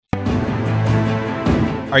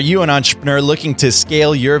Are you an entrepreneur looking to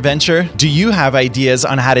scale your venture? Do you have ideas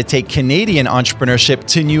on how to take Canadian entrepreneurship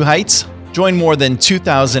to new heights? Join more than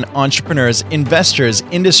 2,000 entrepreneurs, investors,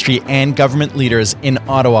 industry, and government leaders in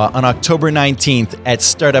Ottawa on October 19th at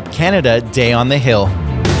Startup Canada Day on the Hill.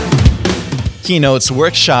 Keynotes,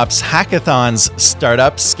 workshops, hackathons,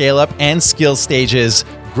 startup, scale-up, and skill stages,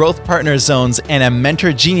 growth partner zones, and a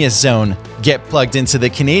mentor genius zone. Get plugged into the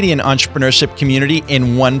Canadian entrepreneurship community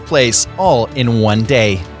in one place, all in one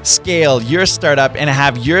day. Scale your startup and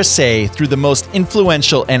have your say through the most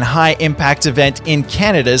influential and high-impact event in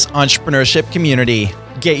Canada's entrepreneurship community.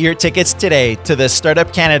 Get your tickets today to the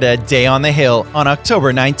Startup Canada Day on the Hill on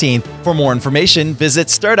October 19th. For more information, visit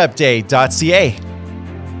startupday.ca.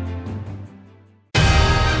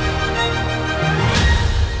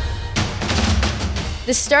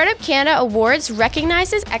 The Startup Canada Awards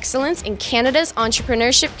recognizes excellence in Canada's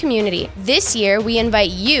entrepreneurship community. This year, we invite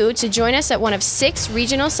you to join us at one of 6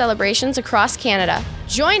 regional celebrations across Canada.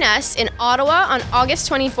 Join us in Ottawa on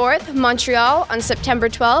August 24th, Montreal on September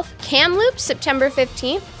 12th, Kamloops September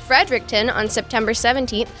 15th, Fredericton on September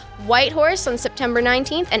 17th, Whitehorse on September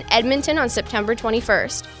 19th, and Edmonton on September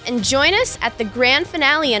 21st. And join us at the grand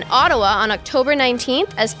finale in Ottawa on October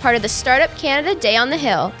 19th as part of the Startup Canada Day on the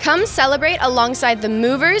Hill. Come celebrate alongside the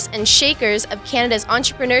movers and shakers of Canada's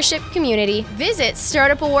entrepreneurship community. Visit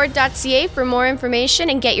startupaward.ca for more information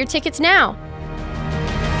and get your tickets now.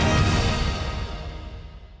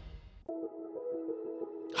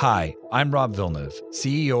 Hi, I'm Rob Villeneuve,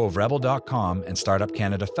 CEO of Rebel.com and Startup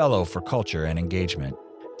Canada Fellow for Culture and Engagement.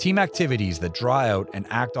 Team activities that draw out and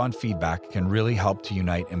act on feedback can really help to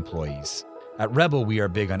unite employees. At Rebel, we are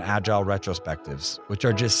big on agile retrospectives, which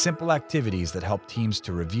are just simple activities that help teams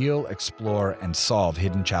to reveal, explore, and solve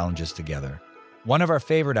hidden challenges together. One of our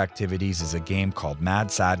favorite activities is a game called Mad,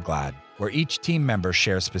 Sad, Glad, where each team member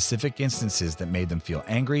shares specific instances that made them feel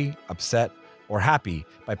angry, upset, or happy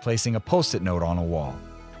by placing a Post-it note on a wall.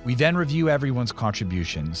 We then review everyone's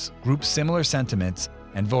contributions, group similar sentiments,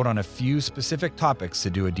 and vote on a few specific topics to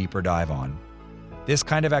do a deeper dive on. This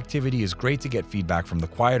kind of activity is great to get feedback from the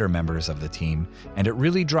quieter members of the team, and it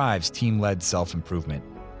really drives team-led self-improvement.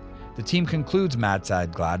 The team concludes Mad,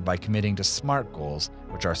 Sad, Glad by committing to SMART goals,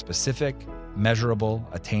 which are specific, measurable,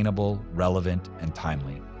 attainable, relevant, and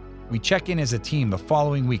timely. We check in as a team the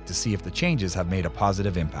following week to see if the changes have made a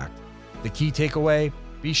positive impact. The key takeaway: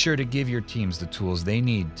 be sure to give your teams the tools they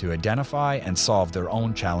need to identify and solve their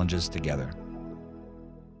own challenges together.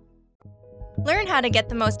 Learn how to get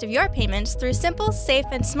the most of your payments through simple, safe,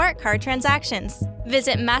 and smart card transactions.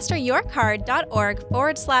 Visit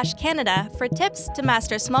masteryourcard.org/Canada for tips to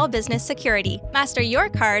master small business security. Master your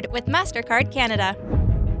card with MasterCard Canada.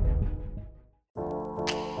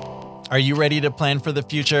 Are you ready to plan for the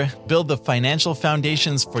future? Build the financial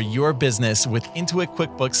foundations for your business with Intuit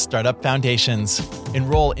QuickBooks Startup Foundations.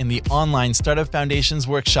 Enroll in the online Startup Foundations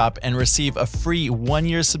workshop and receive a free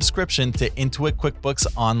 1-year subscription to Intuit QuickBooks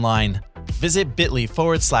Online. Visit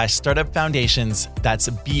bit.ly/Startup Foundations. That's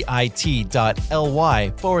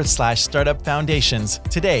bit.ly/Startup Foundations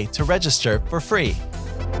today to register for free.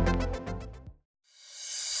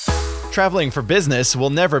 Traveling for business will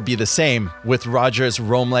never be the same. With Rogers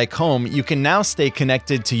Roam Like Home, you can now stay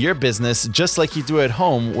connected to your business just like you do at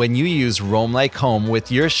home when you use Roam Like Home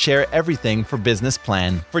with your Share Everything for Business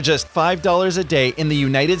plan. For just $5 a day in the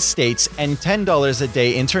United States and $10 a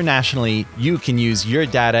day internationally, you can use your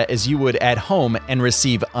data as you would at home and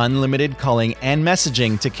receive unlimited calling and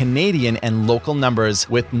messaging to Canadian and local numbers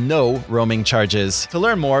with no roaming charges. To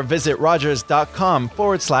learn more, visit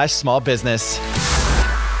rogers.com/small business.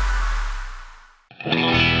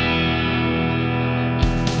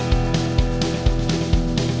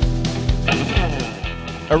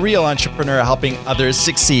 A real entrepreneur helping others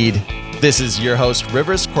succeed. This is your host,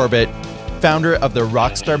 Rivers Corbett, founder of the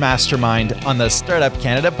Rockstar Mastermind on the Startup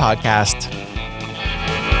Canada podcast.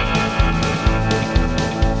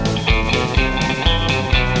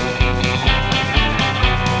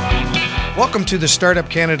 Welcome to the Startup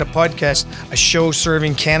Canada podcast, a show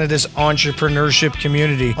serving Canada's entrepreneurship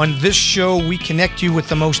community. On this show, we connect you with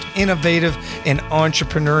the most innovative and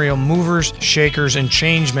entrepreneurial movers, shakers, and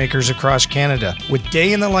change makers across Canada. With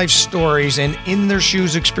day-in-the-life stories and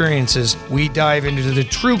in-their-shoes experiences, we dive into the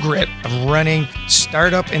true grit of running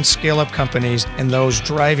startup and scale-up companies and those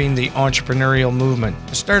driving the entrepreneurial movement.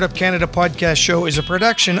 The Startup Canada podcast show is a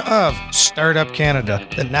production of Startup Canada,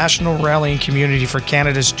 the national rallying community for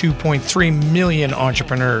Canada's 2.3 million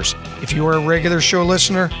entrepreneurs. If you are a regular show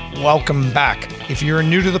listener, welcome back. If you're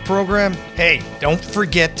new to the program, hey, don't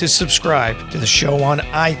forget to subscribe to the show on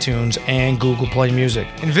iTunes and Google Play Music.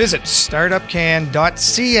 And visit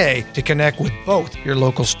startupcan.ca to connect with both your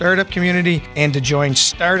local startup community and to join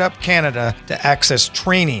Startup Canada to access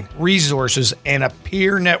training, resources, and a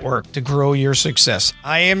peer network to grow your success.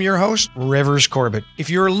 I am your host, Rivers Corbett. If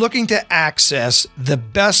you're looking to access the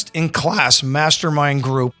best-in-class mastermind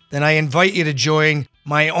group, then I invite you to join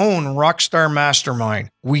my own Rockstar Mastermind.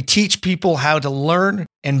 We teach people how to learn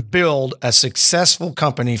and build a successful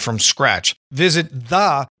company from scratch. Visit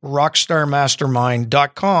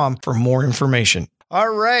therockstarmastermind.com for more information.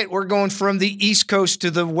 All right, we're going from the East Coast to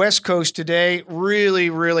the West Coast today. Really,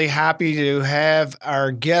 really happy to have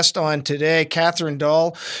our guest on today, Catherine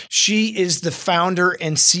Dahl. She is the founder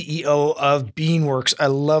and CEO of Beanworks. I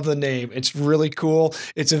love the name. It's really cool.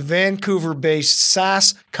 It's a Vancouver-based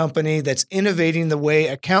SaaS company that's innovating the way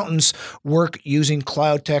accountants work using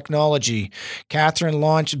cloud technology. Catherine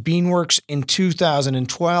launched Beanworks in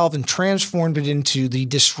 2012 and transformed it into the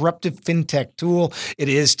disruptive fintech tool it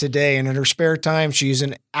is today. And in her spare time, she's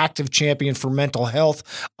an active champion for mental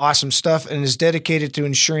health, awesome stuff, and is dedicated to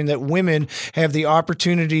ensuring that women have the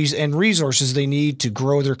opportunities and resources they need to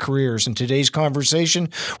grow their careers. In today's conversation,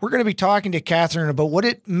 we're going to be talking to Catherine about what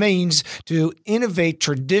it means to innovate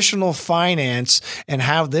traditional finance and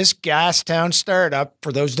how this Gastown startup,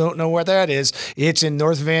 for those who don't know where that is, it's in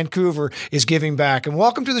North Vancouver, is giving back. And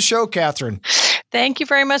welcome to the show, Catherine. Thank you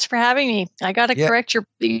very much for having me. I got to correct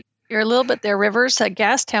you're a little bit there, Rivers.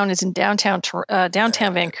 Gastown is in downtown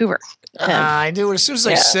Vancouver. I knew it as soon as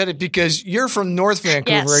I said it because you're from North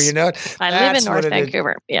Vancouver, yes. you know. I live in North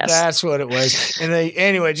Vancouver. Yes. That's what it was. And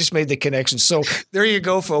anyway, just made the connection. So there you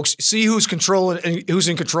go, folks. See who's in control of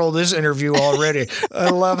this interview already. I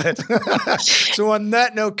love it. So on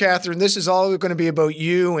that note, Catherine, this is all going to be about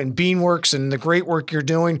you and Beanworks and the great work you're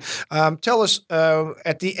doing. Tell us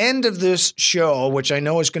at the end of this show, which I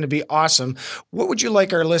know is going to be awesome, what would you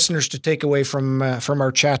like our listeners to take away from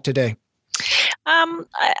our chat today?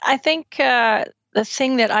 I think the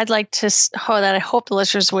thing that I'd like to, that I hope the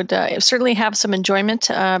listeners would certainly have some enjoyment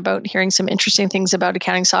about hearing some interesting things about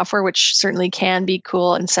accounting software, which certainly can be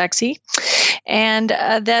cool and sexy. And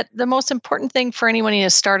that the most important thing for anyone in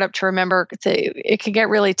a startup to remember, it can get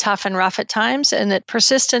really tough and rough at times, and that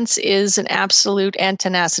persistence is an absolute, and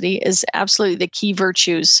tenacity is absolutely the key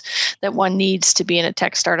virtues that one needs to be in a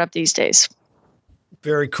tech startup these days.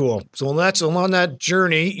 Very cool. So along that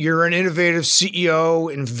journey, you're an innovative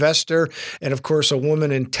CEO, investor, and of course, a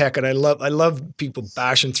woman in tech. And I love people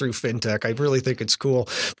bashing through fintech. I really think it's cool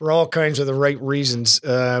for all kinds of the right reasons,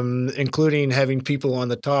 including having people on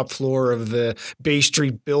the top floor of the Bay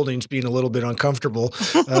Street buildings being a little bit uncomfortable.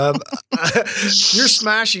 You're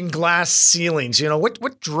smashing glass ceilings. You know,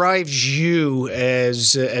 what drives you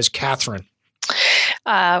as Catherine?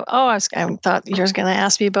 I thought you were going to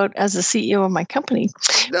ask me about as the CEO of my company.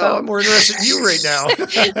 No, I'm more interested in you right now.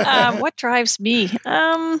 What drives me?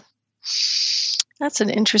 That's an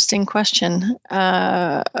interesting question.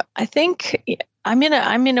 I think I'm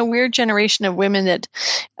in a weird generation of women that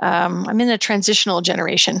I'm in a transitional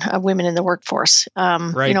generation of women in the workforce.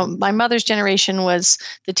 Right. You know, my mother's generation was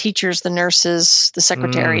the teachers, the nurses, the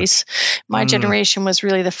secretaries. My generation was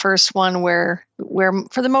really the first one where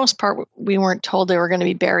for the most part we weren't told there were going to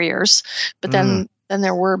be barriers, but then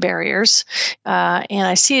there were barriers, and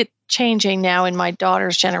I see it changing now in my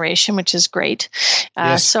daughter's generation, which is great.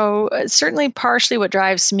 Yes. So certainly partially what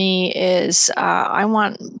drives me is I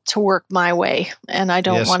want to work my way, and I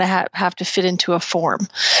don't want to have to fit into a form.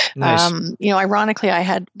 Nice. You know, ironically, I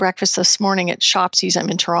had breakfast this morning at Shopsy's. I'm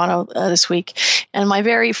in Toronto this week, and my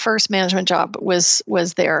very first management job was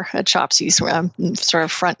there at Shopsy's, sort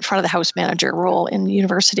of front of the house manager role in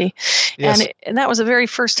university. Yes. And that was the very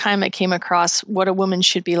first time I came across what a woman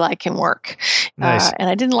should be like in work. Nice. And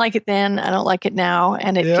I didn't like it then. I don't like it now.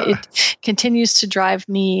 And it continues to drive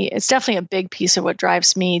me. It's definitely a big piece of what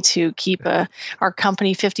drives me to keep our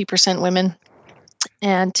company 50% women,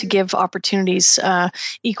 and to give opportunities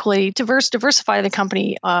equally diversify the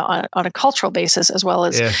company on a cultural basis, as well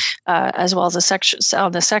as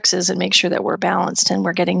the sexes, and make sure that we're balanced and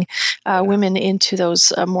we're getting women into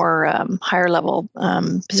those more higher level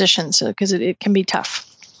positions, because it can be tough.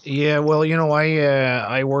 Yeah, well,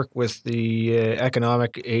 I work with the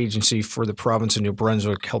economic agency for the province of New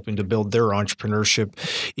Brunswick, helping to build their entrepreneurship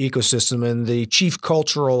ecosystem. And the chief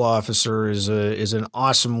cultural officer is an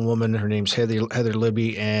awesome woman. Her name's Heather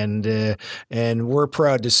Libby, and we're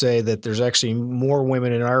proud to say that there's actually more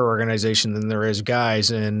women in our organization than there is guys.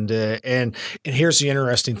 And here's the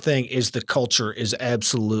interesting thing: is the culture is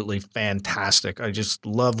absolutely fantastic. I just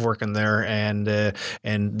love working there, and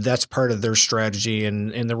that's part of their strategy,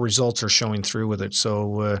 and the results are showing through with it.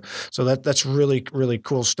 So that's really, really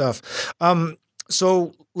cool stuff.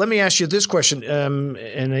 So let me ask you this question,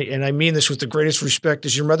 and I mean this with the greatest respect.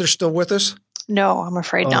 Is your mother still with us? No, I'm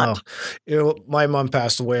afraid not. My mom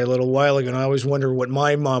passed away a little while ago, and I always wonder what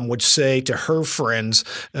my mom would say to her friends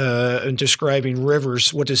in describing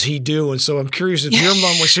Rivers. What does he do? And so I'm curious, if your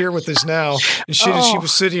mom was here with us now and she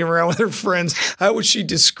was sitting around with her friends, how would she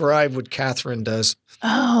describe what Catherine does?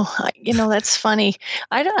 Oh, that's funny.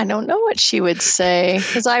 I don't know what she would say,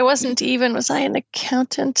 because was I an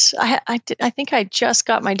accountant? I think I just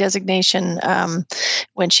got my designation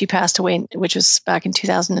when she passed away, which was back in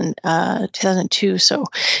 2002. So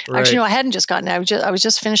actually, no, I hadn't just gotten it. I was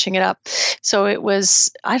just finishing it up. So it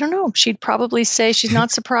was, I don't know. She'd probably say she's not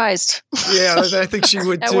surprised. Yeah, I think she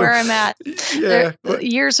would at too. where I'm at. Yeah.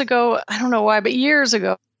 Years ago, I don't know why, but years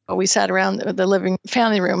ago, we sat around the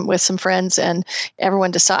family room with some friends, and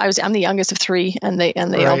everyone decided. I'm the youngest of three, and they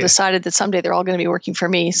all decided that someday they're all going to be working for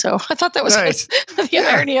me. So I thought that was the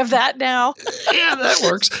irony of that. Now, yeah, that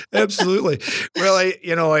works absolutely. Well,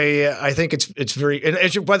 I think it's very.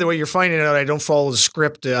 And by the way, you're finding out I don't follow the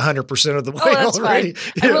script 100% of the way already.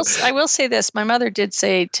 I will say this. My mother did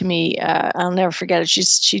say to me, I'll never forget it.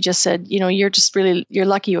 She just said, you're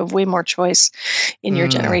lucky you have way more choice in your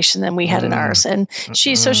generation than we had in ours, and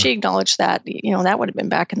she acknowledged that, that would have been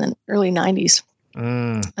back in the early 90s.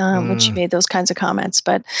 When she made those kinds of comments,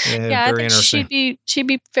 but I think she'd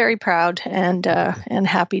be very proud and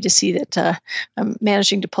happy to see that I'm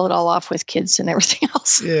managing to pull it all off with kids and everything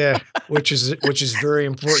else. Yeah, which is very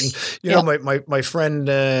important. My friend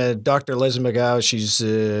Dr. Leslie McGow, she's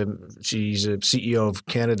a CEO of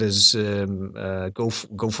Canada's Go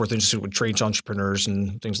Forth Institute, which trains entrepreneurs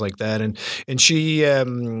and things like that, and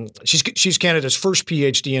she's Canada's first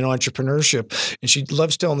PhD in entrepreneurship, and she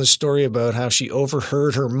loves telling this story about how she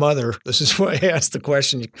overheard her mother. This is why I asked the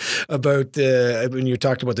question about when you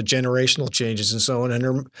talked about the generational changes and so on.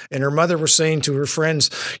 And her mother was saying to her friends,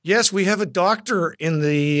 "Yes, we have a doctor in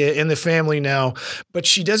the family now, but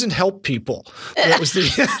she doesn't help people." That was the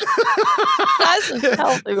doesn't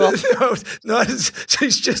help people. No,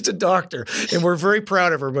 she's just a doctor, and we're very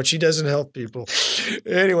proud of her, but she doesn't help people.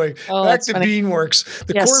 Anyway, back to funny. Beanworks.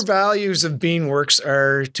 The core values of Beanworks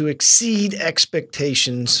are to exceed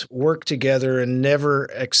expectations, work together, and never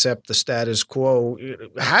accept the status quo.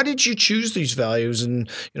 How did you choose these values, and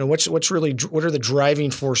what are the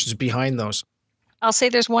driving forces behind those? I'll say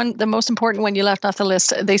there's one, the most important one you left off the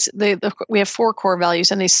list. We have 4 core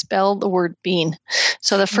values, and they spell the word bean.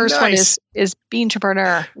 So the first one is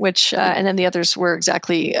Beantrepreneur, which, and then the others were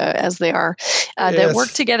exactly as they are. The work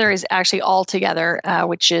together is actually all together,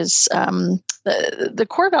 which is the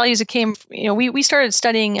core values that came. We started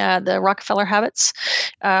studying the Rockefeller habits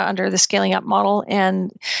under the scaling up model,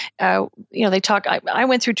 and they talk. I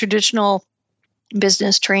went through traditional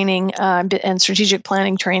business training and strategic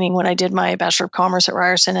planning training when I did my Bachelor of Commerce at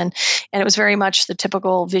Ryerson, and it was very much the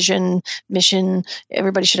typical vision, mission.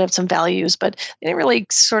 Everybody should have some values, but they didn't really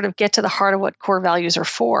sort of get to the heart of what core values are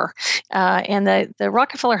for. And the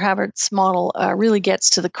Rockefeller habits model really gets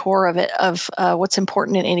to the core of it, of what's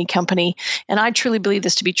important in any company. And I truly believe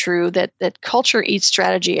this to be true, that culture eats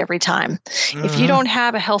strategy every time. Mm-hmm. If you don't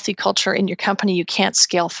have a healthy culture in your company, you can't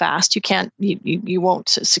scale fast. You won't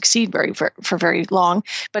succeed for very long.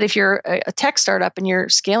 But if you're a tech startup and you're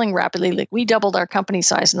scaling rapidly, like we doubled our company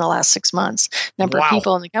size in the last 6 months, number of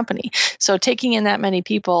people in the company. So taking in that many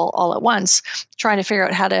people all at once, trying to figure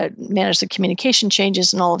out how to manage the communication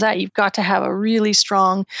changes and all of that, you've got to have a really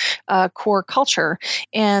strong core culture.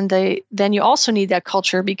 And then you also need that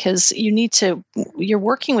culture because you're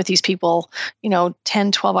working with these people,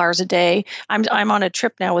 10, 12 hours a day. I'm on a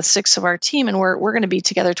trip now with 6 of our team, and we're going to be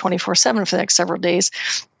together 24/7 for the next several days.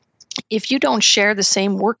 if you don't share the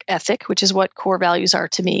same work ethic, which is what core values are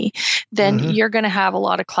to me, then you're going to have a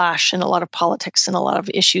lot of clash and a lot of politics and a lot of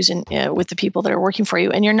issues with the people that are working for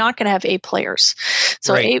you. And you're not going to have A players.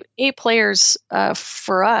 So A players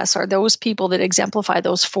for us are those people that exemplify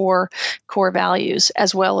those 4 core values,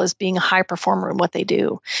 as well as being a high performer in what they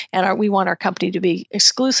do. And we want our company to be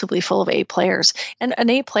exclusively full of A players. And an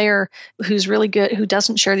A player who's really good, who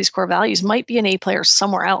doesn't share these core values, might be an A player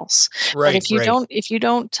somewhere else. Right. But if you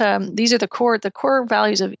don't, these are the core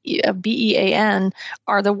values of BEAN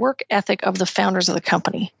are the work ethic of the founders of the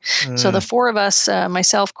company. So the 4 of us,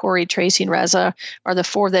 myself, Corey, Tracy, and Reza, are the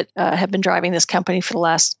 4 that have been driving this company for the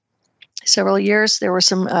last several years. There were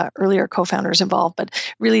some earlier co-founders involved, but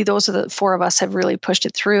really those are the 4 of us have really pushed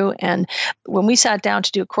it through. And when we sat down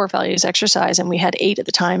to do a core values exercise, and we had 8 at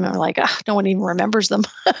the time, and we're like, no one even remembers them.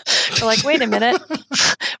 We're like, wait a minute,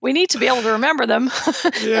 we need to be able to remember them.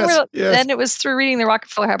 Yes. Then it was through reading the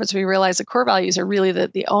Rockefeller Habits, we realized the core values are really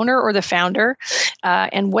the owner or the founder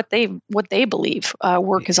and what they believe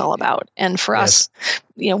work is all about. And for us,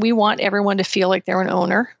 we want everyone to feel like they're an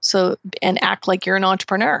owner, and act like you're an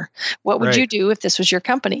entrepreneur. What would you do if this was your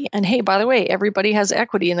company? And hey, by the way, everybody has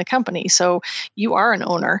equity in the company. So you are an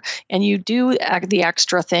owner, and you do the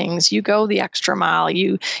extra things. You go the extra mile.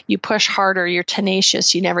 You push harder. You're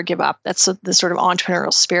tenacious. You never give up. That's the sort of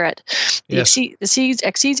entrepreneurial spirit. The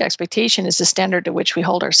exceeds expectation is the standard to which we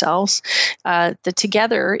hold ourselves. The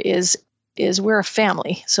together is we're a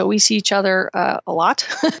family. So we see each other a lot,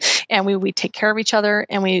 and we take care of each other,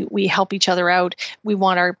 and we help each other out. We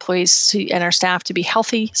want our employees and our staff to be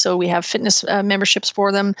healthy. So we have fitness memberships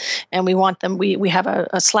for them, and we want them, we have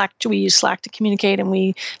a Slack, we use Slack to communicate, and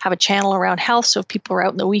we have a channel around health. So if people are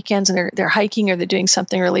out in the weekends and they're hiking or they're doing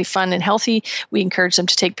something really fun and healthy, we encourage them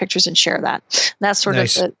to take pictures and share that. And that's sort of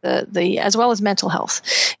the as well as mental health.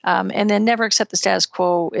 And then never accept the status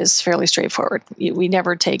quo is fairly straightforward. We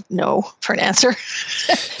never take no for an answer.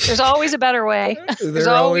 There's always a better way. There's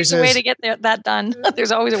always a way to get that done.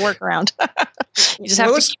 There's always a workaround. You just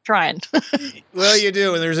have to keep trying. Well, you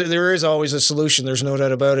do, and there is always a solution. There's no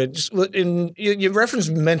doubt about it. You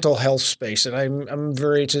referenced mental health space, and I'm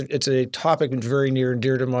very. It's a topic that's very near and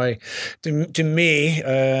dear to me.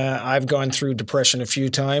 I've gone through depression a few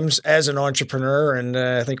times as an entrepreneur, and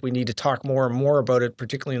I think we need to talk more and more about it,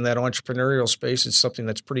 particularly in that entrepreneurial space. It's something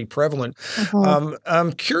that's pretty prevalent.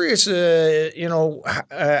 I'm curious.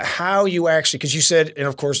 How you actually, because you said, and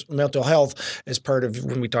of course, mental health is part of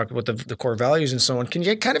when we talk about the core values and so on. Can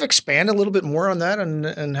you kind of expand a little bit more on that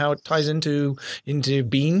and how it ties into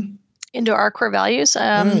being? Into our core values?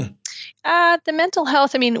 The mental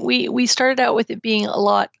health, I mean, we started out with it being a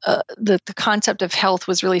lot, the concept of health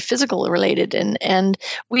was really physical related. And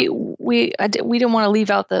we didn't want to leave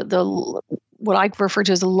out the what I refer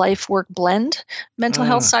to as a life work blend mental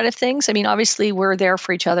health side of things. I mean, obviously we're there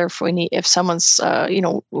for each other if someone's,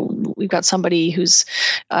 we've got somebody who's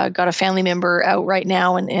got a family member out right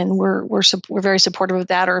now, and we're very supportive of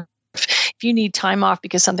that. Or if you need time off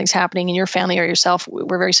because something's happening in your family or yourself,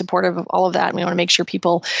 we're very supportive of all of that. And we want to make sure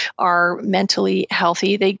people are mentally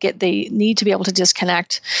healthy. They need to be able to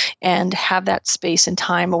disconnect and have that space and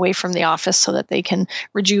time away from the office so that they can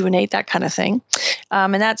rejuvenate, that kind of thing.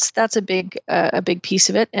 And that's a big piece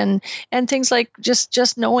of it. And things like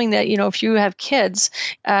just knowing that, if you have kids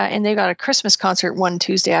and they've got a Christmas concert one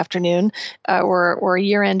Tuesday afternoon or a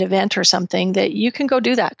year-end event or something, that you can go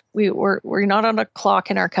do that. We're not on a clock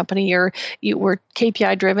in our company. We're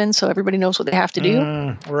KPI driven, so everybody knows what they have to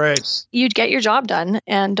do. Right. You'd get your job done,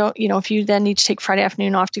 and don't, if you then need to take Friday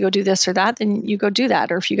afternoon off to go do this or that, then you go do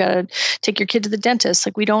that. Or if you got to take your kid to the dentist,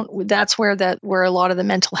 that's where a lot of the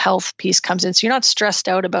mental health piece comes in. So you're not stressed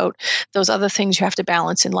out about those other things you have to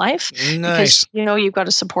balance in life. Nice. Because, you've got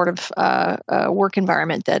a supportive work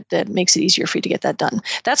environment that makes it easier for you to get that done.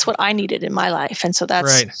 That's what I needed in my life. And so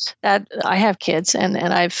that's that. I have kids, and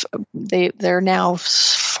they're now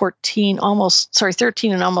 13 and almost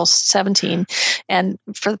 17. And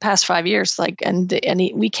for the past 5 years,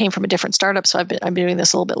 we came from a different startup. So I've been doing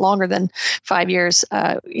this a little bit longer than 5 years.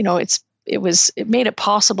 It made it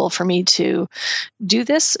possible for me to do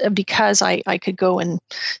this because I could go and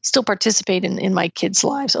still participate in my kids'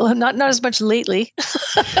 lives. Not as much lately.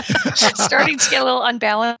 Starting to get a little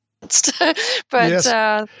unbalanced. But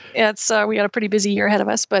yes. We got a pretty busy year ahead of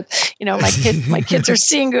us. But my kids are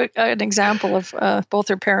seeing an example of both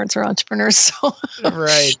their parents are entrepreneurs. So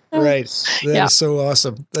right. That is so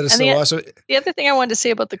awesome. Awesome. The other thing I wanted to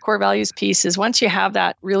say about the core values piece is once you have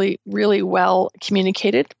that really, really well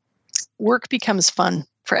communicated, work becomes fun.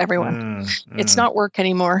 for everyone. It's not work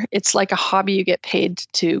anymore. It's like a hobby you get paid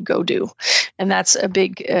to go do. And that's a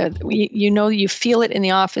big, you feel it in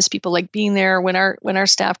the office. People like being there. When our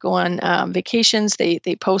staff go on vacations, they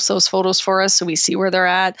post those photos for us so we see where they're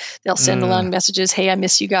at. They'll send along messages, hey, I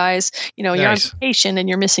miss you guys. You're on vacation and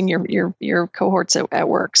you're missing your cohorts at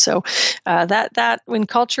work. So that when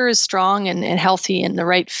culture is strong and healthy and the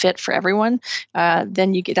right fit for everyone,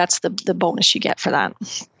 then that's the bonus you get for that.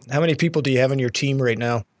 How many people do you have on your team right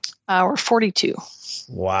now? We're 42.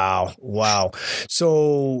 Wow.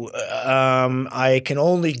 So I can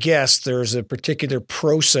only guess there's a particular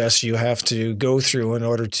process you have to go through in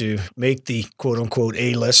order to make the quote unquote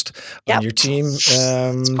A-list on your team.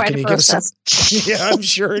 It's quite a process. Yeah, I'm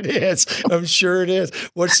sure it is.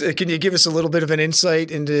 Can you give us a little bit of an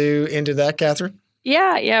insight into that, Catherine?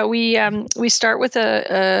 Yeah. We start with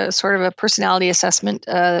a sort of a personality assessment.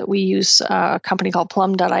 We use a company called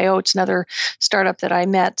Plum.io. It's another startup that I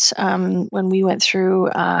met when we went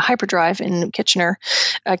through Hyperdrive in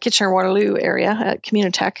Kitchener-Waterloo area at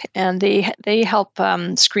Communitech, and they help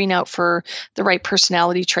screen out for the right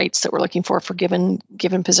personality traits that we're looking for given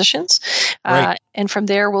positions. Right. And from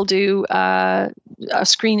there, we'll do a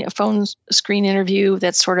phone screen interview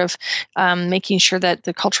that's sort of making sure that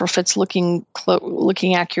the cultural fit's looking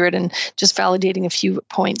accurate and just validating a few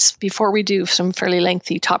points before we do some fairly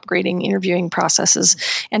lengthy top grading interviewing processes.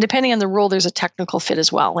 And depending on the role, there's a technical fit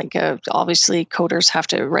as well. Like obviously coders have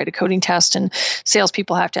to write a coding test and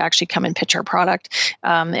salespeople have to actually come and pitch our product.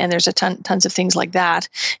 And there's tons of things like that.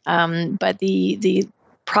 But the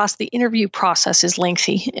interview process is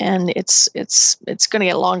lengthy, and it's going to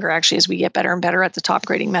get longer actually as we get better and better at the top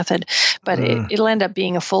grading method. But it'll end up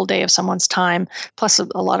being a full day of someone's time plus a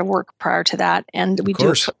lot of work prior to that. And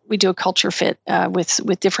we do a culture fit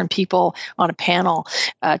with different people on a panel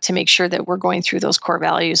to make sure that we're going through those core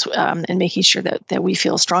values and making sure that we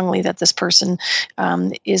feel strongly that this person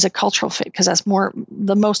is a cultural fit, because that's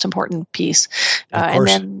the most important piece.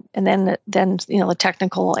 And then the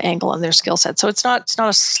technical angle and their skill set. So it's not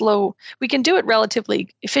a slow. We can do it relatively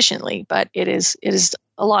efficiently, but it is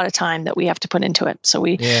a lot of time that we have to put into it. So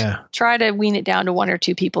we try to wean it down to one or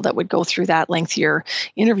two people that would go through that lengthier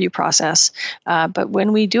interview process. But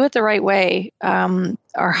when we do it the right way, our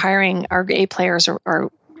A players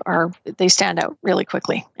they stand out really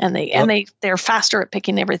quickly, and they're faster at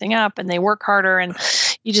picking everything up, and they work harder, and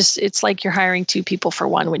it's like you're hiring two people for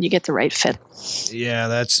one when you get the right fit. Yeah,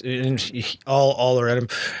 that's all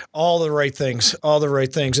the right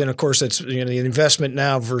things, and of course that's the investment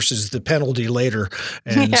now versus the penalty later,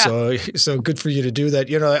 and so good for you to do that.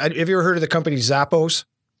 Have you ever heard of the company Zappos?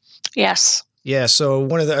 Yes. Yeah, so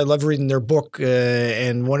I love reading their book,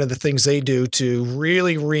 and one of the things they do to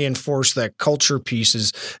really reinforce that culture piece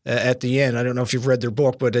is at the end. I don't know if you've read their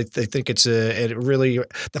book, but I think it's really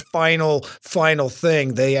the final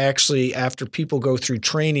thing. They actually, after people go through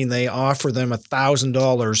training, they offer them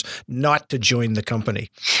 $1,000 not to join the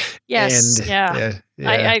company. Yes, and, yeah.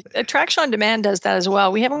 Attraction on Demand does that as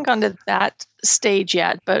well. We haven't gone to that stage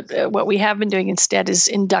yet, but what we have been doing instead is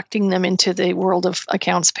inducting them into the world of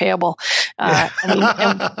accounts payable. And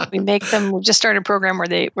we make them. We just started a program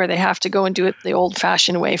where they have to go and do it the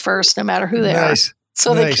old-fashioned way first, no matter who they are.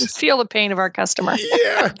 So they can feel the pain of our customer.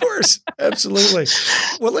 Yeah, of course. Absolutely.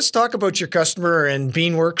 Well, let's talk about your customer and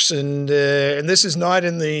Beanworks. And this is not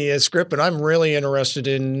in the script, but I'm really interested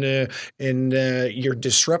in your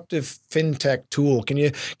disruptive fintech tool. Can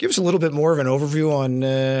you give us a little bit more of an overview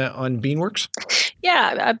on Beanworks?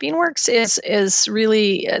 Yeah, Beanworks is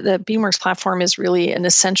really the Beanworks platform is really an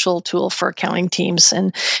essential tool for accounting teams.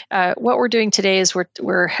 And what we're doing today is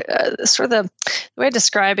we're sort of the way I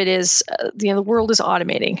describe it is the world is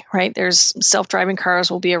automating, right? There's self-driving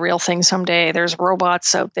cars will be a real thing someday. There's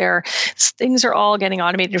robots out there. Things are all getting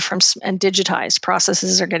automated and digitized.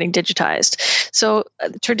 Processes are getting digitized. So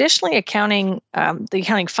traditionally, the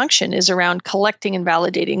accounting function is around collecting and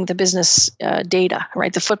validating the business data,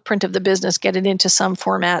 right? The footprint of the business, get it into some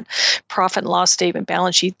format, profit and loss statement,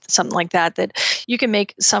 balance sheet, something like that you can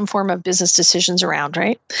make some form of business decisions around,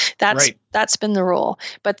 right? That's been the role.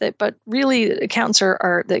 But really, accountants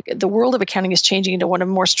are the world of accounting is changing into one of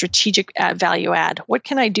more strategic value add. What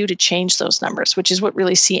can I do to change those numbers? Which is what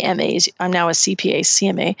really CMA is. I'm now a CPA,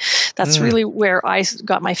 CMA. That's really where I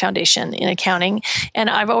got my foundation in accounting. And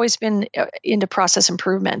I've always been into process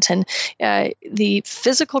improvement. And the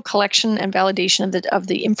physical collection and validation of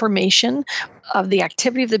the information of the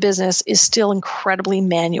activity of the business is still incredibly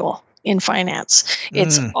manual. in finance.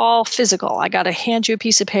 It's all physical. I got to hand you a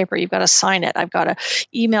piece of paper. You've got to sign it. I've got to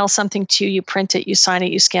email something to you, print it, you sign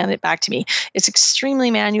it, you scan it back to me. It's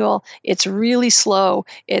extremely manual. It's really slow.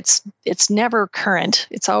 It's never current.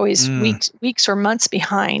 It's always weeks or months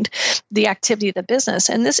behind the activity of the business.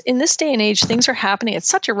 And in this day and age, things are happening at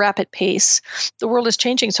such a rapid pace. The world is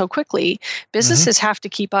changing so quickly. Businesses have to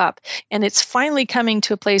keep up. And it's finally coming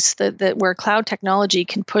to a place that where cloud technology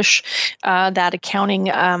can push that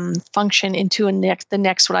accounting function into the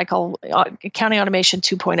next what I call accounting automation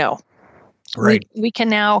 2.0. Right. We can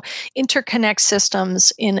now interconnect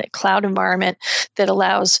systems in a cloud environment that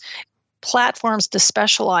allows platforms to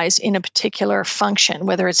specialize in a particular function,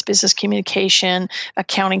 whether it's business communication,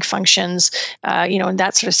 accounting functions, and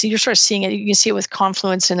that sort of. So you're sort of seeing it. You can see it with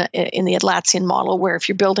Confluence in the Atlassian model, where if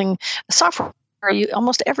you're building a software,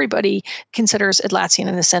 almost everybody considers Atlassian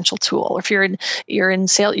an essential tool. If you're in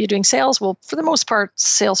sales, you're doing sales. Well, for the most part,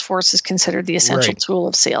 Salesforce is considered the essential tool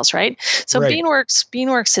of sales, right? So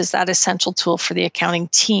Beanworks is that essential tool for the accounting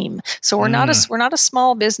team. So we're not a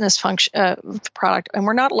small business function product, and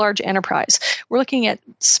we're not a large enterprise. We're looking at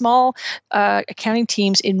small accounting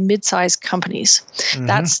teams in mid-sized companies.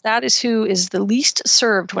 That is who is the least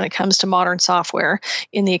served when it comes to modern software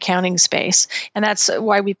in the accounting space, and that's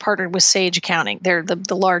why we partnered with Sage Accounting. They're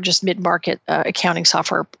the largest mid-market accounting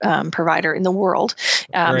software provider in the world.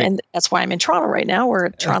 And that's why I'm in Toronto right now. We're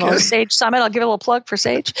at Toronto Sage Summit. I'll give a little plug for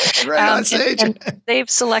Sage. Sage. And they've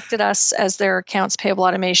selected us as their accounts payable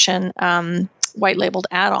automation white labeled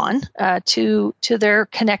add-on to their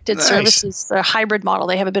connected services, the hybrid model.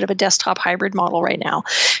 They have a bit of a desktop hybrid model right now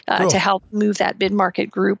to help move that mid-market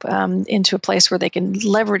group into a place where they can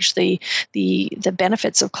leverage the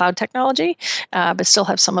benefits of cloud technology, but still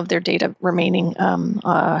have some of their data remaining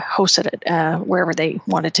hosted at wherever they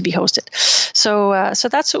want it to be hosted. So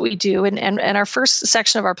that's what we do. And our first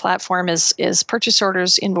section of our platform is purchase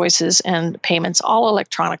orders, invoices, and payments, all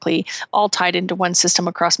electronically, all tied into one system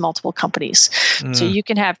across multiple companies. So you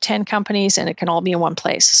can have 10 companies and it can all be in one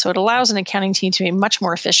place. So it allows an accounting team to be much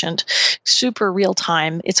more efficient, super real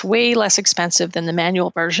time. It's way less expensive than the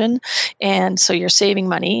manual version. And so you're saving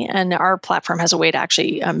money. And our platform has a way to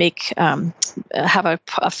actually have a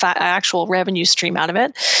actual revenue stream out of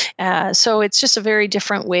it. So it's just a very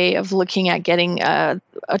different way of looking at getting a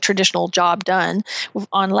traditional job done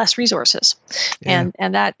on less resources. And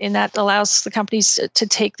that allows the companies to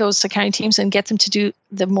take those accounting teams and get them to do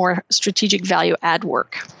the more strategic value add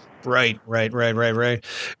work. Right.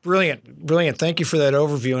 Brilliant. Thank you for that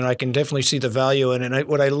overview. And I can definitely see the value in it. And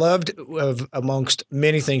what I loved amongst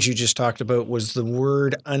many things you just talked about was the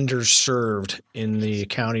word underserved in the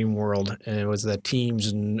accounting world. And it was the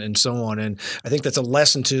teams and so on. And I think that's a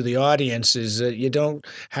lesson to the audience is that you don't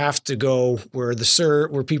have to go where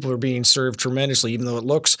people are being served tremendously, even though it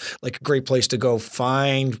looks like a great place to go.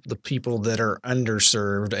 Find the people that are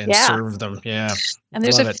underserved and serve them. Yeah. And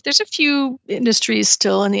there's a few industries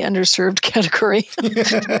still in the underserved category.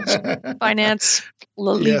 Finance,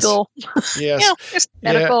 legal, there's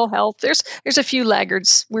medical, health. There's a few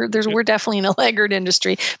laggards. We're definitely in a laggard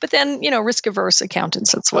industry. But then, risk averse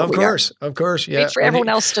accountants, that's what we are. Of course, yeah. Wait for everyone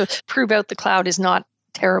else to prove out the cloud is not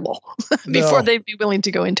terrible before they'd be willing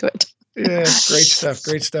to go into it. Yeah,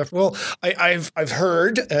 great stuff. Well, I've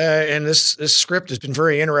heard, and this script has been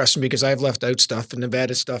very interesting because I've left out stuff and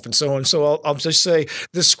Nevada stuff and so on. So I'll just say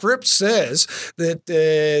the script says that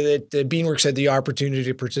Beanworks had the opportunity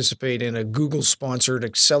to participate in a Google-sponsored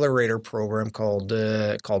accelerator program called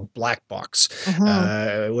Black Box,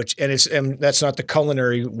 and that's not the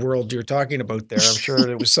culinary world you're talking about there. I'm sure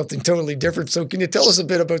it was something totally different. So can you tell us a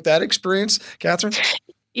bit about that experience, Catherine?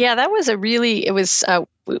 Yeah, that was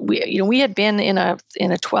we had been in a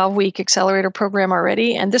 12-week accelerator program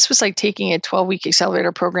already, and this was like taking a 12-week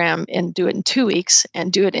accelerator program and do it in 2 weeks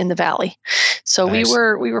and do it in the Valley. So nice.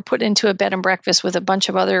 we were put into a bed and breakfast with a bunch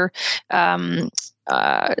of other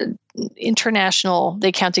international,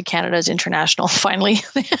 they counted Canada as international, finally,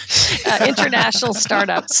 international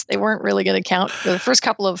startups. They weren't really going to count. The first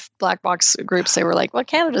couple of black box groups, they were like, well,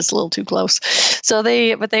 Canada's a little too close. But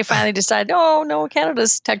they finally decided, oh, no,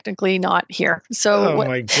 Canada's technically not here. So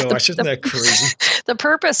my gosh, isn't that crazy? The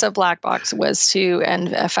purpose of Black Box was to, and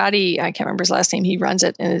Fadi, I can't remember his last name, he runs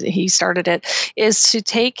it and he started it, is to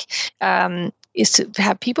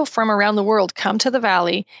have people from around the world come to the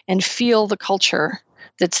Valley and feel the culture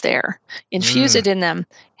that's there, infuse it in them,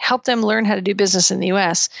 help them learn how to do business in the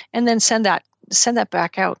U.S., and then send that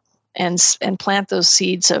back out and plant those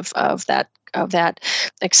seeds of that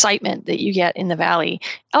excitement that you get in the Valley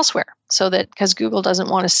elsewhere. so that because Google doesn't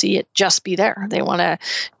want to see it just be there. They want to,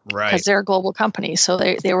 because they're a global company. So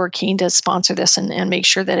they were keen to sponsor this and make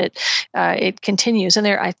sure that it continues. And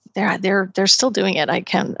they're still doing it. I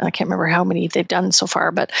can't remember how many they've done so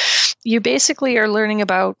far, but you basically are learning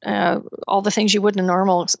about all the things you would in a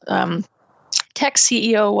normal tech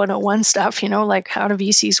CEO 101 stuff, like how do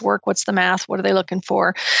VCs work? What's the math? What are they looking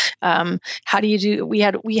for? How do you do? We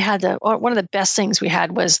had one of the best things we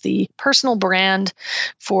had was the personal brand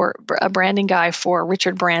for a branding guy for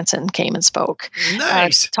Richard Branson came and spoke.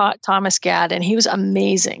 Nice. Thomas Gadd, and he was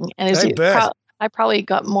amazing. And I probably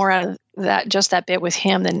got more out of that bit with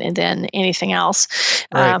him than anything else.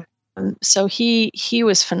 Right. So he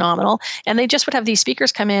was phenomenal, and they just would have these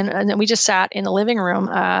speakers come in, and then we just sat in the living room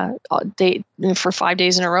for 5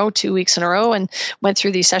 days in a row, 2 weeks in a row, and went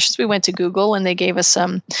through these sessions. We went to Google, and they gave us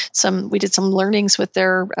we did some learnings with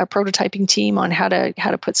their prototyping team on how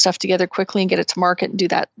to put stuff together quickly and get it to market and do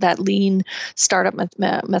that lean startup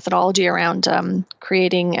methodology around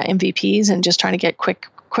creating MVPs and just trying to get quick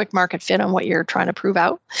market fit on what you're trying to prove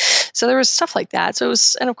out. So there was stuff like that. So it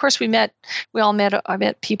was, and of course I met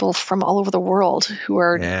people from all over the world who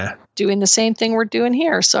are doing the same thing we're doing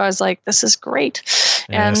here. So I was like, this is great. Yes.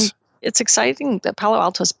 And it's exciting. The Palo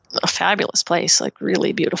Alto is a fabulous place, like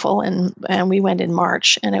really beautiful. And we went in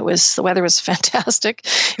March, and the weather was fantastic,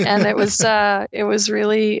 and it was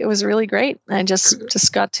really great. I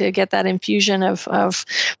just got to get that infusion of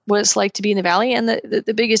what it's like to be in the Valley. And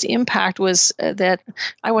the biggest impact was that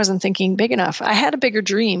I wasn't thinking big enough. I had a bigger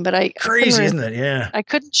dream, but crazy, isn't it? Yeah. I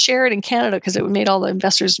couldn't share it in Canada because it made all the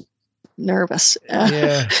investors nervous.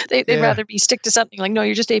 They'd rather be stick to something like, no,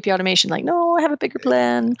 you're just AP automation. Like, no, I have a bigger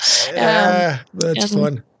plan. That's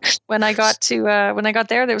fun. When I got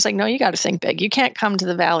there, they was like, no, you got to think big. You can't come to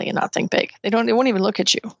the Valley and not think big. They won't even look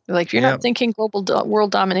at you. They're like, if you're not thinking global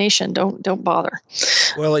world domination, don't bother.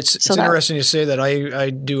 Well, it's interesting you say that.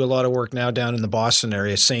 I do a lot of work now down in the Boston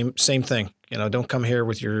area. Same thing. Don't come here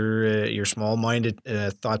with your small-minded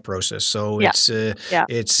thought process. So it's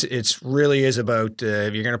really is about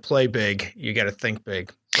if you're going to play big, you got to think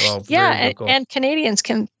big. Well, and Canadians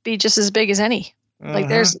can be just as big as any. Like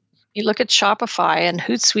you look at Shopify and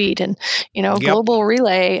Hootsuite and Global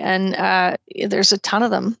Relay, and there's a ton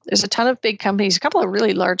of them. There's a ton of big companies, a couple of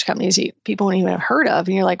really large companies people won't even have heard of,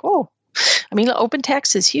 and you're like, whoa. I mean,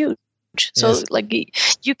 OpenText is huge. So like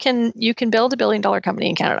you can build $1 billion company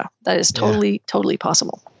in Canada. That is totally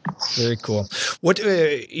possible. Very cool. What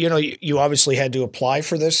you obviously had to apply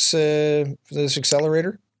for this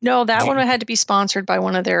accelerator? No, that one had to be sponsored by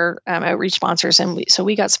one of their outreach sponsors, and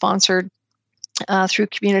we got sponsored through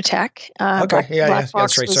Communitech. That's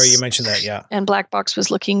right. Sorry, you mentioned that. Yeah. And Blackbox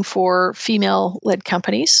was looking for female-led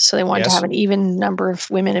companies, so they wanted to have an even number of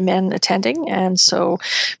women and men attending, and so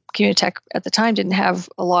Communitech at the time didn't have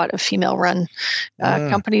a lot of female-run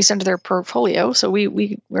companies under their portfolio. So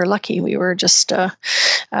we were lucky. We were just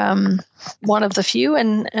one of the few,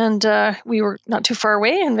 and we were not too far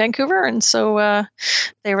away in Vancouver, and so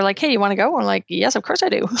they were like, "Hey, you want to go?" I'm like, "Yes, of course I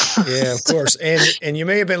do." Yeah, of course. And you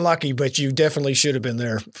may have been lucky, but you definitely should have been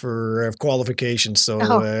there for qualifications. So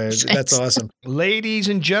that's awesome. Ladies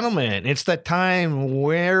and gentlemen, it's that time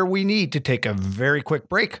where we need to take a very quick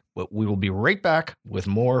break, but we will be right back with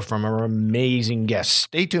more from our amazing guests.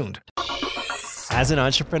 Stay tuned. As an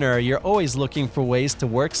entrepreneur, you're always looking for ways to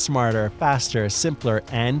work smarter, faster, simpler,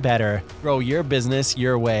 and better. Grow your business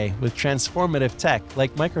your way with transformative tech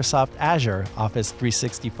like Microsoft Azure, Office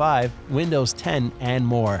 365, Windows 10, and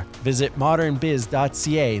more. Visit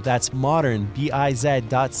modernbiz.ca, that's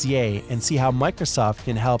modernbiz.ca, and see how Microsoft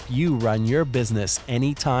can help you run your business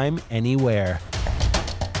anytime, anywhere.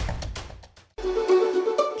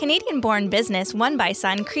 Canadian-born business One by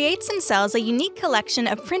Sun creates and sells a unique collection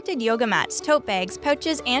of printed yoga mats, tote bags,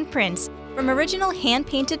 pouches, and prints, from original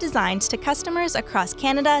hand-painted designs to customers across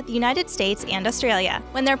Canada, the United States, and Australia.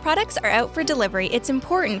 When their products are out for delivery, it's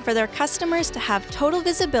important for their customers to have total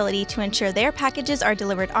visibility to ensure their packages are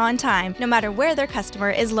delivered on time, no matter where their customer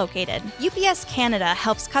is located. UPS Canada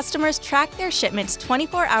helps customers track their shipments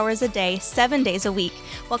 24 hours a day, 7 days a week,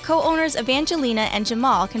 while co-owners Evangelina and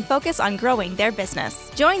Jamal can focus on growing their business.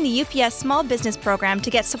 Join the UPS Small Business Program to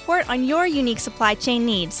get support on your unique supply chain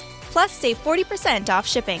needs. Plus, save 40% off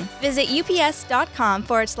shipping. Visit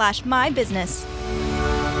ups.com/mybusiness.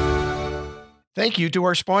 Thank you to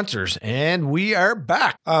our sponsors, and we are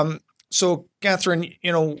back. So, Catherine,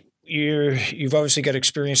 you've obviously got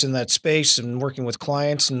experience in that space and working with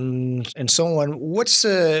clients and so on. What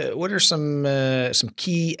are some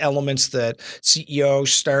key elements that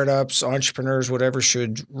CEOs, startups, entrepreneurs, whatever,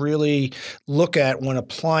 should really look at when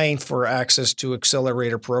applying for access to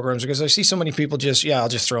accelerator programs? Because I see so many people I'll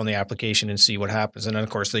just throw in the application and see what happens, and then of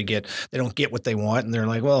course they don't get what they want, and they're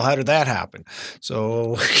like, well, how did that happen?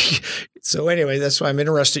 So anyway, that's why I'm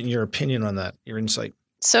interested in your opinion on that, your insight.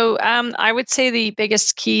 So I would say the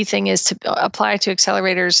biggest key thing is to apply to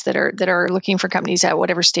accelerators that are looking for companies at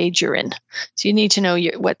whatever stage you're in. So you need to know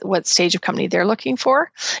what stage of company they're looking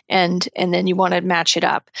for, and then you want to match it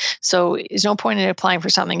up. So there's no point in applying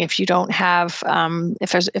for something if you don't have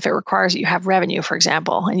if it requires that you have revenue, for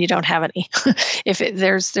example, and you don't have any.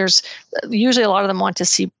 There's usually a lot of them want to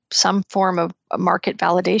see some form of market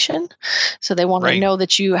validation. So they want to know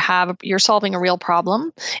that you're solving a real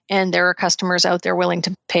problem, and there are customers out there willing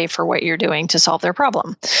to pay for what you're doing to solve their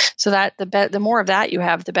problem. So that the more of that you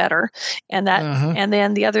have, the better. And and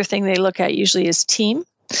then the other thing they look at usually is team.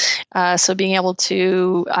 So being able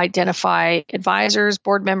to identify advisors,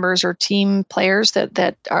 board members, or team players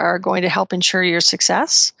that are going to help ensure your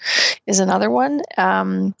success is another one.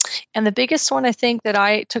 And the biggest one, I think, that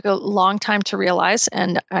I took a long time to realize,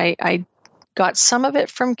 and I got some of it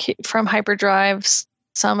from Hyperdrive,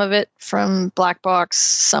 some of it from Black Box,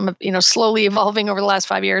 some of, slowly evolving over the last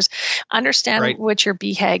 5 years. Understand what your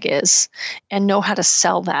BHAG is and know how to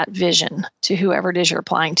sell that vision to whoever it is you're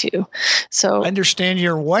applying to. So understand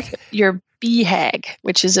your what? Your BHAG,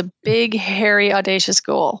 which is a big, hairy, audacious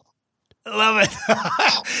goal. Love it.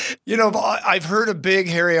 I've heard of big,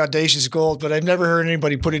 hairy, audacious goals, but I've never heard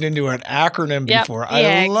anybody put it into an acronym before.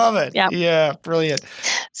 I love it. Yep. Yeah, brilliant.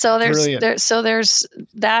 So there's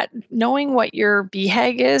that, knowing what your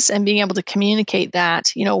BHAG is and being able to communicate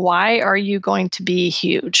that. Why are you going to be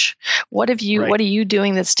huge? What are you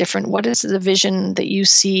doing that's different? What is the vision that you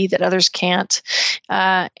see that others can't?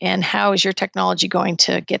 And how is your technology going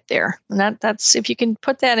to get there? And that's if you can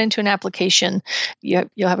put that into an application, you'll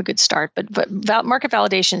have a good start. But market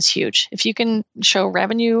validation is huge. If you can show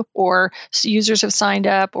revenue or users have signed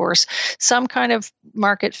up or some kind of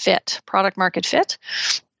product market fit,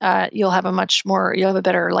 you'll have a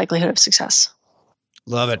better likelihood of success.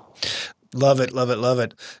 Love it. Love it, love it, love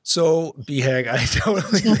it. So BHAG, I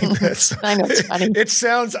totally think that's. I know it's funny. It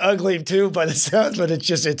sounds ugly too, but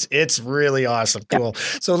it's really awesome. Cool. Yep.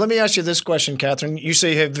 So let me ask you this question, Catherine. You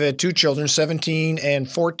say you have 2 children, 17 and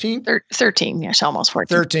 14? 13, yes, almost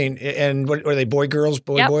 14. 13, and what are they? Boy, girls,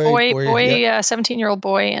 boy. 17-year-old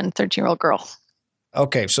boy and 13-year-old girl.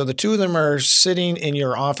 Okay, so the 2 of them are sitting in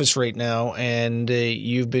your office right now, and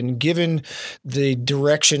you've been given the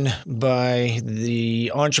direction by the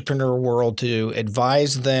entrepreneur world to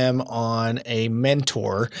advise them on a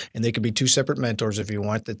mentor, and they could be 2 separate mentors if you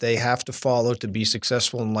want, that they have to follow to be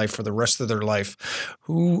successful in life for the rest of their life.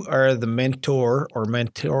 Who are the mentor or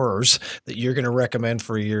mentors that you're going to recommend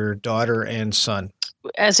for your daughter and son?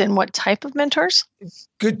 As in what type of mentors?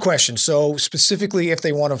 Good question. So specifically, if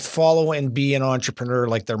they want to follow and be an entrepreneur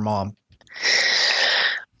like their mom.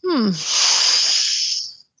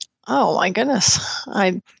 Oh my goodness.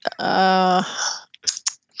 That's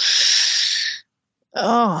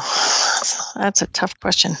a tough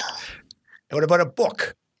question. What about a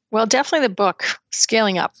book? Well, definitely the book,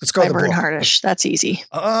 Scaling Up by Vern Harnish. That's easy.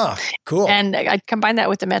 Cool. And I'd combine that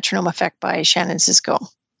with The Metronome Effect by Shannon Cisco.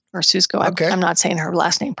 Or Susko. Okay. I'm not saying her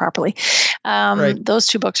last name properly. Those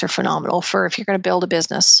 2 books are phenomenal for if you're going to build a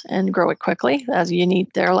business and grow it quickly.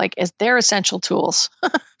 They're essential tools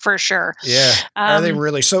for sure. Yeah. Are they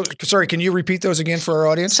really? So, sorry, can you repeat those again for our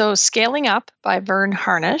audience? So Scaling Up by Vern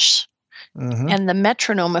Harnish and The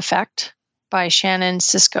Metronome Effect by Shannon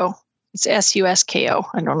Cisco. It's Susko.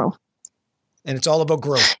 I don't know. And it's all about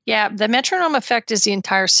growth. Yeah. The metronome effect is the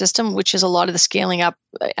entire system, which is a lot of the scaling up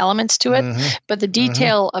elements to it. But the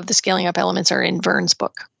detail of the scaling up elements are in Vern's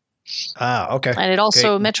book. Okay. And it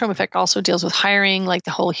also, metronome effect also deals with hiring, like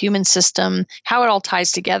the whole human system, how it all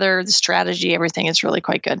ties together, the strategy, everything is really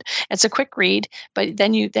quite good. It's a quick read, but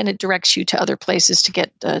then it directs you to other places to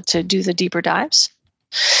get to do the deeper dives.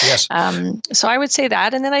 Yes. So I would say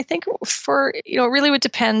that. And then I think it really would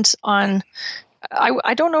depend on,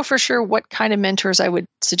 I don't know for sure what kind of mentors I would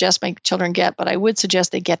suggest my children get, but I would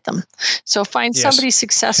suggest they get them. So find somebody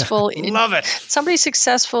successful. Love it. Somebody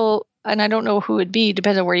successful and I don't know who it'd be,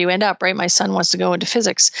 depending on where you end up, right? My son wants to go into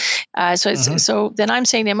physics. So then I'm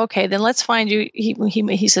saying to him, okay, then let's find you.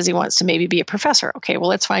 He says he wants to maybe be a professor. Okay, well,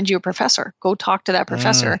 let's find you a professor. Go talk to that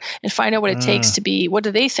professor and find out what it takes to be, what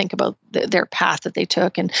do they think about their path that they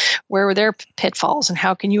took, and where were their pitfalls, and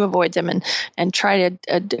how can you avoid them, and try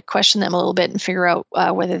to question them a little bit and figure out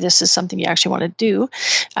whether this is something you actually want to do.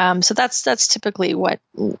 So that's typically what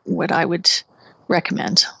I would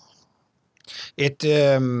recommend.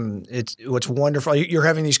 It's what's wonderful. You're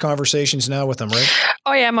having these conversations now with them, right?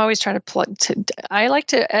 Oh yeah, I'm always trying to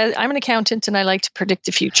I'm an accountant and I like to predict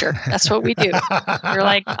the future. That's what we do. We're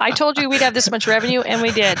like, I told you we'd have this much revenue and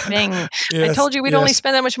we did. Bing. Yes, I told you we'd only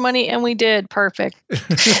spend that much money and we did. Perfect.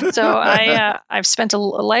 So I've spent a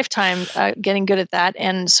lifetime getting good at that,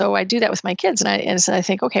 and so I do that with my kids, and I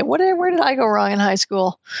think, okay, where did I go wrong in high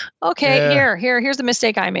school? Okay, here's the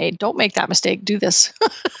mistake I made. Don't make that mistake. Do this.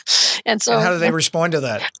 And so, how do they respond to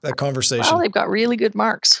that conversation? Well, they've got really good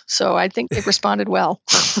marks, so I think they've responded well.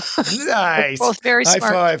 Nice. Both very smart.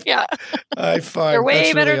 High five. Yeah. High five. They're way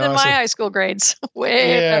That's better really than awesome. my high school grades.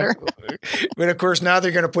 Way better. But of course, now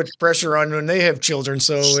they're going to put pressure on when they have children.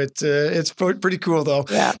 So it's pretty cool, though,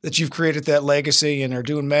 that you've created that legacy and are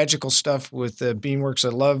doing magical stuff with Beanworks. I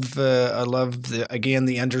love the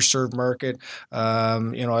underserved market. I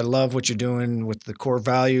love what you're doing with the core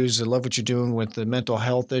values. I love what you're doing with the mental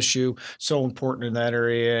health issue. So important in that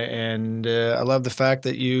area. And I love the fact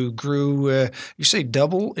that you grew, you say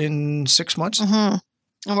double in 6 months? Mm-hmm.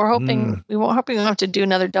 And we're hoping we won't have to do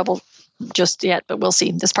another double just yet, but we'll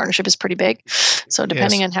see. This partnership is pretty big. So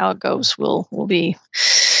depending on how it goes, we'll be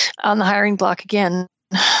on the hiring block again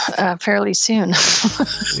fairly soon.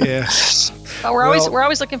 Yes. But we're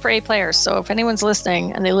always looking for A players. So if anyone's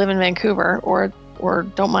listening and they live in Vancouver or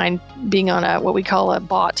don't mind being on what we call a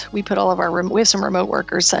bot, we put all of we have some remote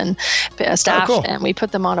workers and staff, and we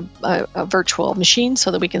put them on a virtual machine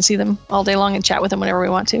so that we can see them all day long and chat with them whenever we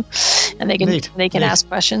want to, and they can ask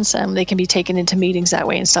questions, and they can be taken into meetings that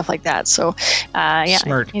way and stuff like that. So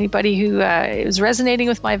Smart. Anybody who is resonating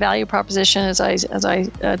with my value proposition as I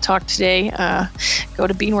talk today, go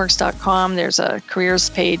to beanworks.com. There's a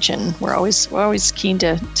careers page, and we're always keen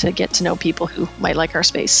to get to know people who might like our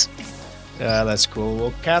space. That's cool.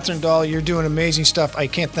 Well, Catherine Dahl, you're doing amazing stuff. I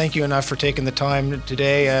can't thank you enough for taking the time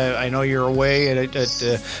today. I know you're away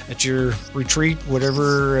at your retreat,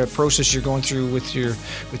 whatever process you're going through with your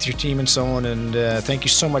team and so on. And thank you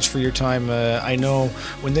so much for your time. I know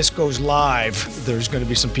when this goes live, there's going to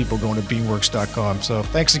be some people going to beanworks.com. So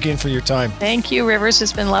thanks again for your time. Thank you, Rivers.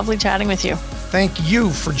 It's been lovely chatting with you. Thank you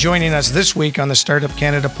for joining us this week on the Startup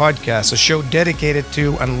Canada podcast, a show dedicated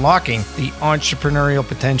to unlocking the entrepreneurial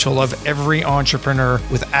potential of every entrepreneur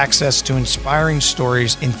with access to inspiring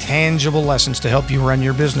stories and tangible lessons to help you run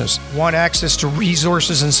your business. Want access to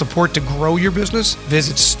resources and support to grow your business?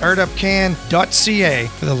 Visit startupcan.ca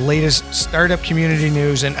for the latest startup community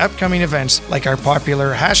news and upcoming events like our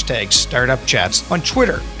popular hashtag Startup Chats on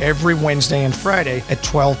Twitter every Wednesday and Friday at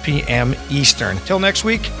 12 p.m. Eastern. Till next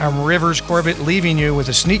week, I'm Rivers Corbett, leaving you with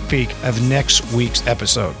a sneak peek of next week's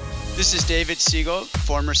episode. This is David Siegel,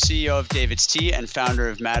 former CEO of David's Tea and founder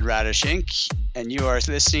of Mad Radish Inc., and you are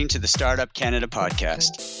listening to the Startup Canada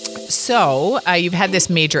podcast. So you've had this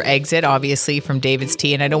major exit, obviously, from David's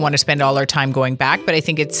Tea, and I don't want to spend all our time going back, but I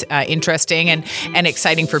think it's interesting and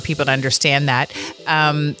exciting for people to understand that.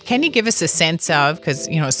 Can you give us a sense of, because,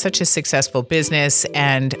 it's such a successful business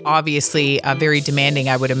and obviously very demanding,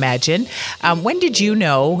 I would imagine. When did you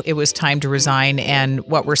know it was time to resign, and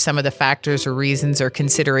what were some of the factors or reasons or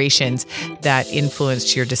considerations that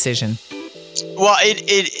influenced your decision? Well,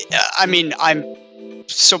 I'm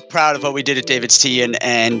so proud of what we did at David's Tea,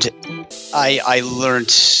 and I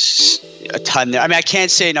learned a ton there. I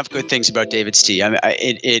can't say enough good things about David's Tea.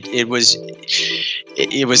 It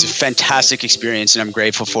was a fantastic experience, and I'm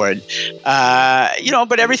grateful for it.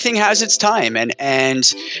 But everything has its time,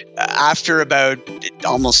 and after about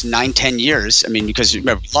almost 9-10 years, because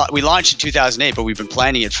remember, we launched in 2008, but we've been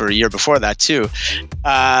planning it for a year before that too.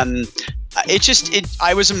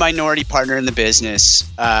 I was a minority partner in the business.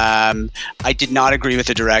 I did not agree with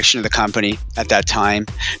the direction of the company at that time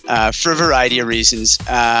for a variety of reasons.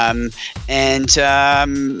 I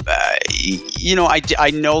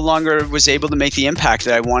no longer was able to make the impact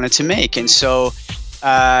that I wanted to make. And so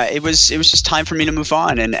it was just time for me to move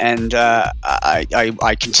on. And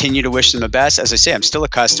I continue to wish them the best. As I say, I'm still a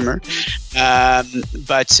customer.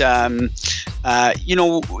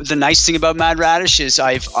 The nice thing about Mad Radish is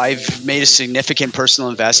I've made a significant personal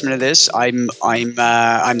investment of this. I'm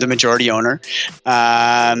the majority owner.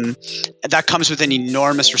 That comes with an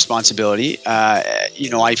enormous responsibility.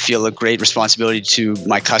 I feel a great responsibility to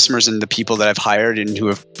my customers and the people that I've hired and who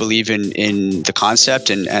have believed in the concept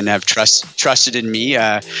and have trusted in me.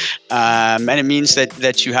 And it means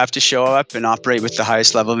that you have to show up and operate with the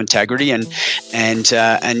highest level of integrity and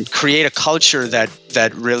create a culture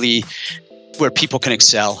that really where people can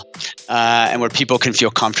excel and where people can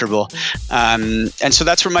feel comfortable. And so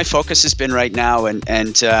that's where my focus has been right now.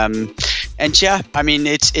 And yeah, I mean,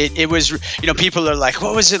 it was, people are like,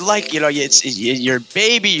 what was it like? It's your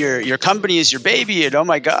baby, your company is your baby. And oh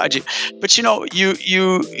my God. But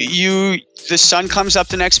the sun comes up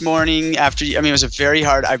the next morning after, it was a very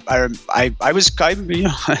hard, I was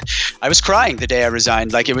crying the day I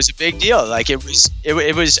resigned. Like, it was a big deal. Like it was,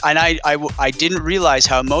 and I didn't realize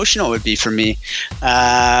how emotional it would be for me.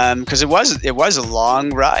 Because it was a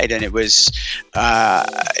long ride, and it was, my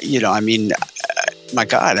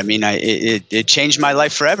God, it changed my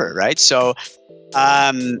life forever, right? So,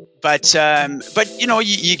 but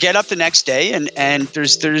you get up the next day, and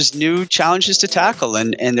there's new challenges to tackle,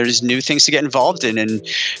 and there's new things to get involved in, and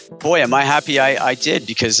boy, am I happy I did,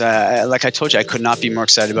 because like I told you, I could not be more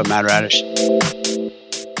excited about Mad Radish.